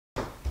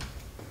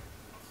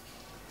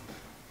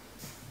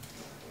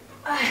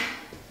哎，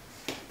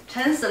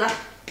沉死了！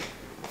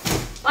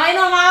王一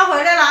诺妈妈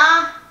回来了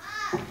啊！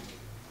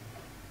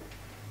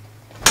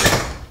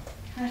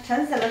哎，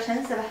沉死了，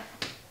沉死了！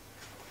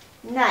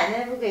你奶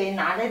奶不给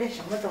拿来的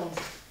什么东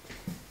西？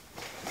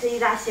这一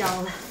大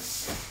箱子。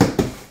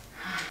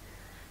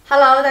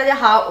Hello， 大家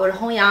好，我是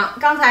洪洋。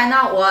刚才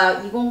呢，我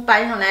一共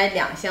搬上来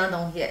2箱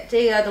东西。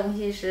这个东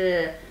西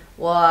是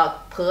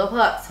我婆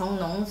婆从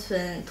农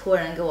村托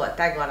人给我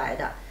带过来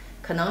的，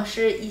可能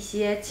是一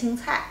些青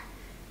菜，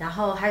然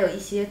后还有一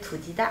些土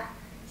鸡蛋。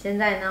现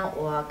在呢，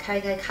我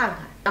开看看。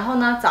然后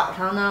呢，早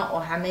上呢，我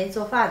还没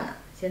做饭呢，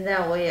现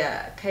在我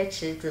也开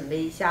始准备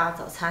一下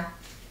早餐。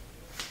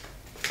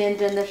今天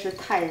真的是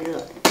太热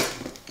了。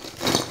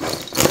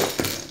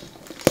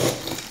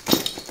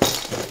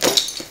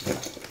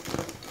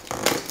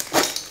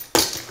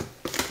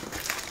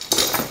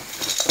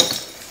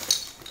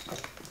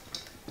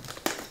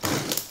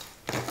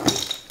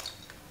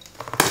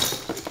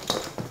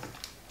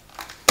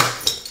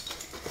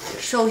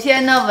首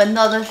先呢，闻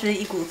到的是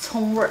一股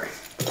葱味儿。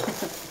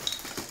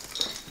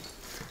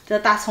这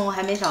大葱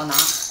还没少拿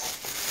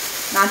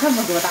这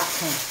么多大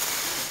葱，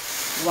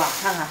哇，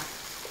看看，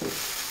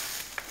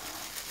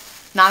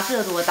拿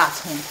这多大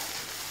葱，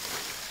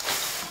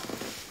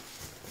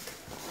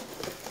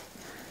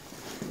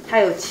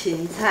还有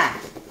芹菜，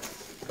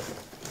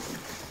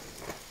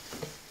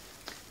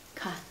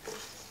看，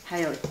还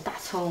有大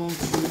葱、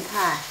芹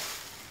菜，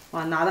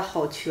哇，拿的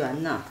好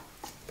全呐。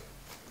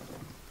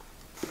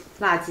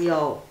辣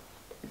椒，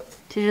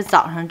这是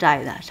早上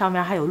摘的，上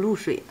面还有露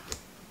水呢。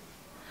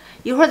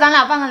一会儿咱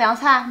俩拌个凉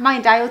菜，妈给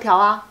你炸油条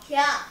啊。行。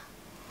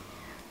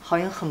好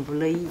像很不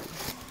乐意。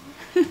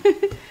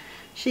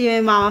是因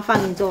为妈妈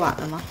饭给你做晚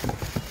了吗？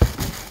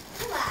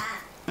不晚。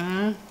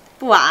嗯，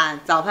不晚，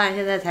早饭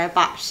现在才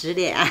10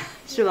点，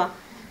是吧？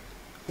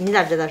你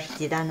咋知道是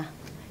鸡蛋呢？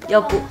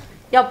要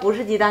不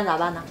是鸡蛋咋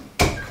办呢？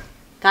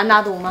敢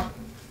打赌吗？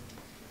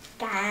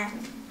敢。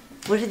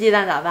不是鸡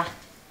蛋咋办？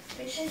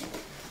不是。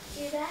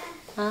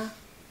啊，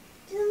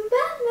就能办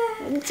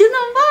呗，就能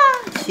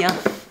办。行，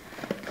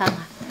看看，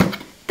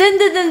噔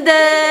噔噔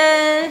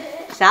噔，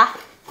啥？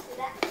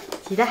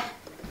鸡蛋，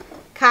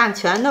看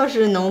全都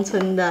是农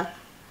村的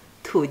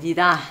土鸡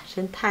蛋，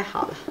真太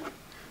好了，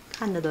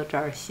看着都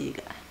招人稀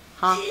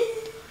罕。好，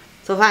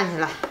做饭去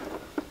了，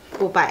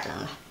不摆弄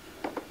了，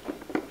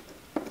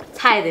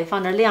菜得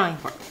放这晾一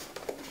会儿。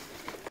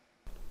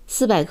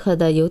400克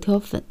的油条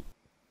粉。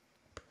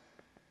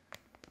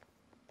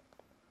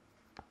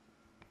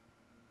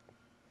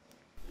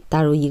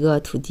打入1个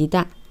土鸡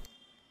蛋，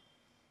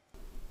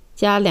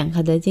加2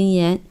克的精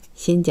盐，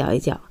先搅一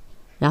搅，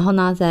然后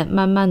呢，再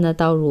慢慢的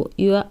倒入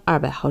约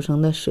200毫升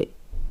的水，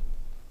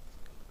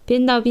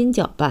边倒边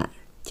搅拌，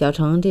搅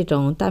成这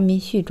种大面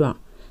絮状，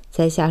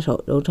再下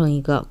手揉成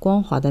一个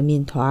光滑的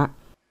面团，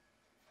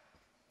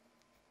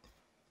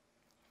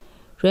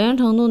软硬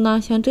程度呢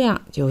像这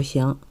样就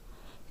行。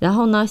然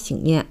后呢，醒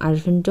面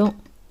20分钟。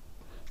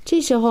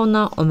这时候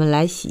呢，我们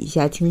来洗一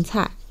下青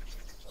菜，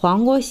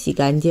黄瓜洗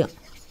干净。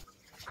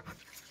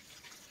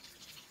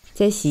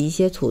再洗一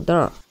些土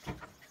豆，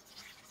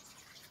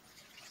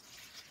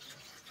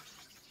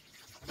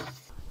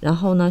然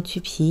后呢去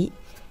皮，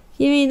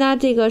因为呢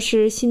这个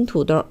是新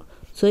土豆，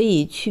所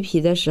以去皮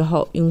的时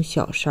候用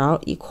小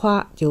勺一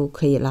夸就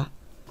可以了。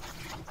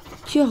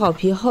去好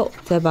皮后，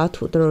再把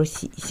土豆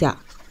洗一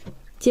下，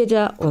接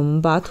着我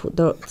们把土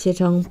豆切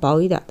成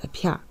薄一点的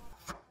片儿。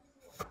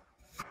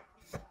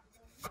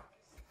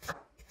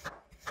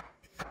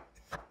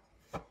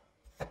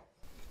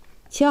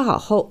切好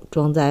后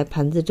装在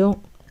盘子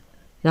中。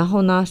然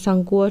后呢，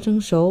上锅蒸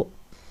熟。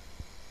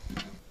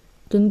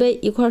准备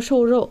1块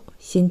瘦肉，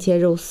先切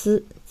肉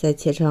丝，再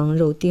切成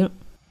肉丁。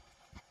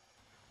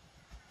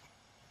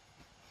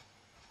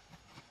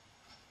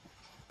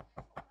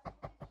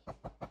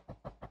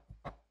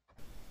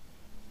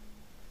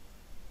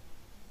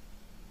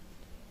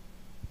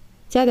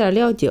加点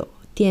料酒、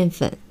淀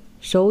粉、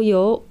熟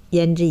油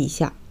腌制一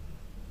下，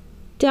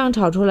这样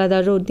炒出来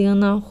的肉丁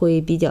呢会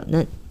比较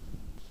嫩。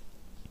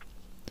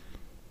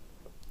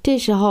这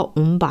时候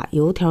我们把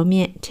油条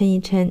面抻一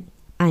抻，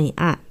按一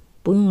按，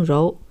不用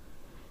揉，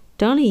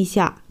整理一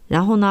下，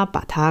然后呢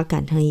把它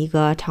擀成一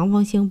个长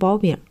方形薄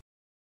饼，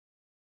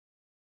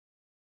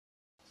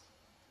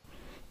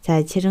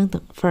再切成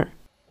等份儿。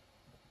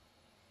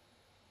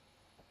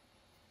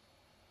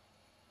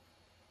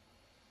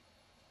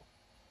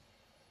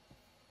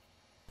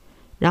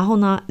然后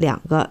呢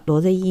2个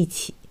摞在一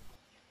起。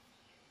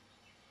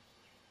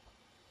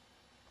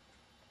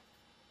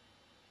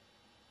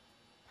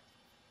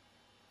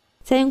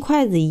再用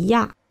筷子一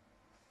压，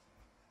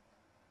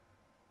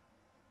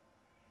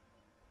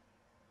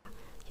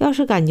要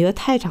是感觉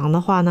太长的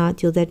话呢，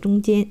就在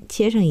中间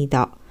切上一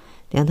刀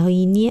，2头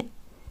一捏。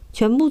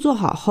全部做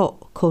好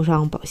后，扣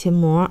上保鲜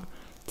膜，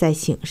再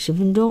醒10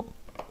分钟。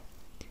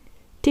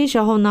这时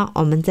候呢，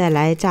我们再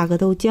来炸个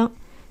豆浆。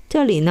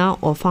这里呢，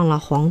我放了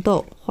黄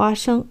豆、花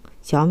生、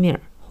小米、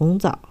红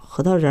枣、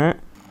核桃仁。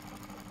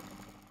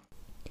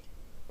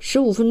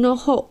15分钟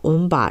后，我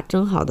们把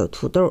蒸好的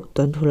土豆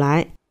端出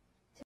来。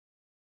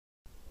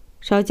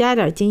少加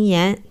点精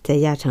盐，再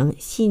压成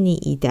细腻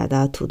一点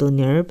的土豆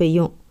泥儿备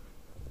用。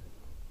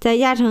再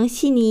压成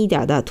细腻一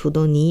点的土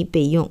豆泥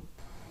备用。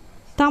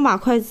当把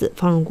筷子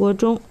放入锅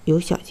中，有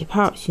小气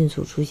泡迅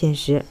速出现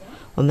时，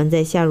我们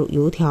再下入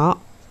油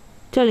条。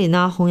这里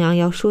呢，弘扬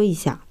要说一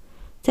下，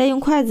在用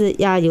筷子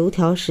压油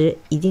条时，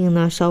一定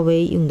呢稍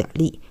微用点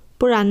力，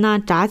不然呢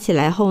炸起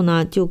来后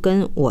呢，就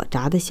跟我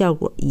炸的效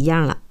果一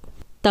样了。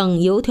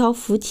等油条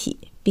浮起，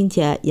并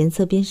且颜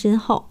色变深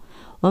后，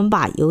我们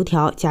把油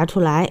条夹出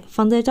来，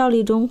放在罩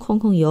粒中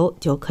控油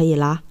就可以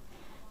啦。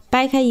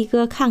掰开一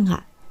个看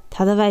看，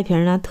它的外皮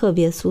呢特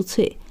别酥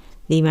脆，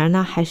里面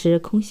呢还是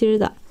空心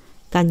的，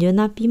感觉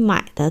呢比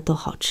买的都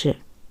好吃。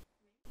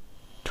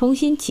重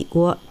新起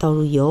锅，倒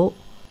入油，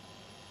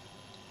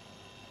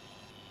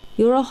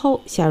油热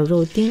后下入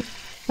肉丁，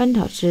翻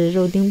炒至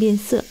肉丁变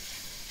色，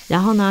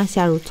然后呢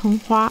下入葱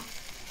花、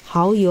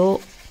蚝油、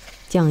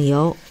酱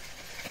油，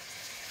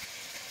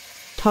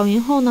炒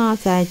匀后呢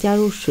再加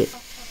入水，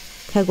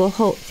开锅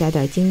后加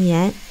点精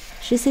盐、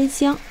13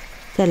香，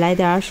再来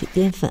点水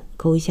淀粉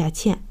勾一下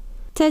芡，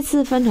再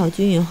次翻炒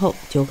均匀后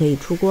就可以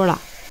出锅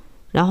了。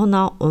然后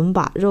呢，我们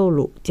把肉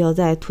卤浇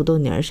在土豆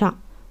泥上，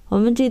我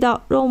们这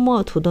道肉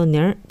末土豆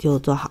泥就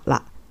做好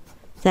了。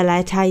再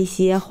来插一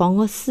些黄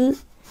瓜丝，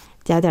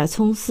加点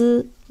葱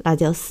丝、辣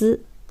椒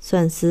丝、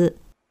蒜丝、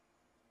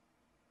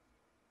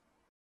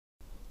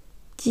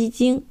鸡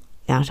精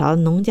，2勺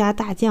农家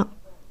大酱，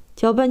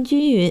搅拌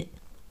均匀，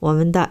我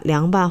们的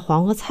凉拌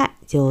黄瓜菜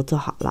就做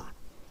好了。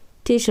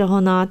这时候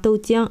呢，豆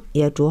浆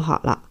也煮好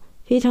了，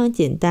非常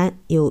简单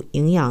又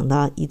营养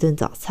的一顿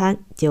早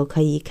餐就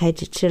可以开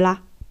始吃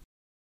啦。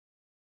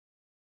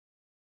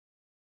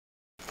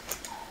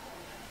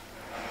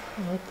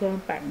我搁上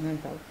摆那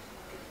着，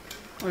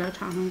我来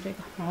尝尝这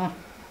个。啊，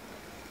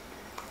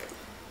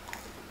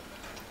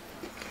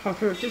好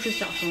吃，就是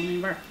小时候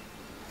那味儿。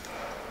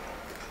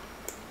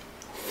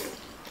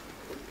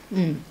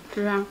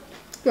是啊，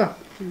是，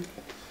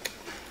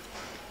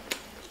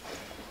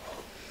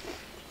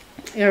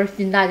要是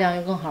新大酱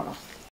就更好了。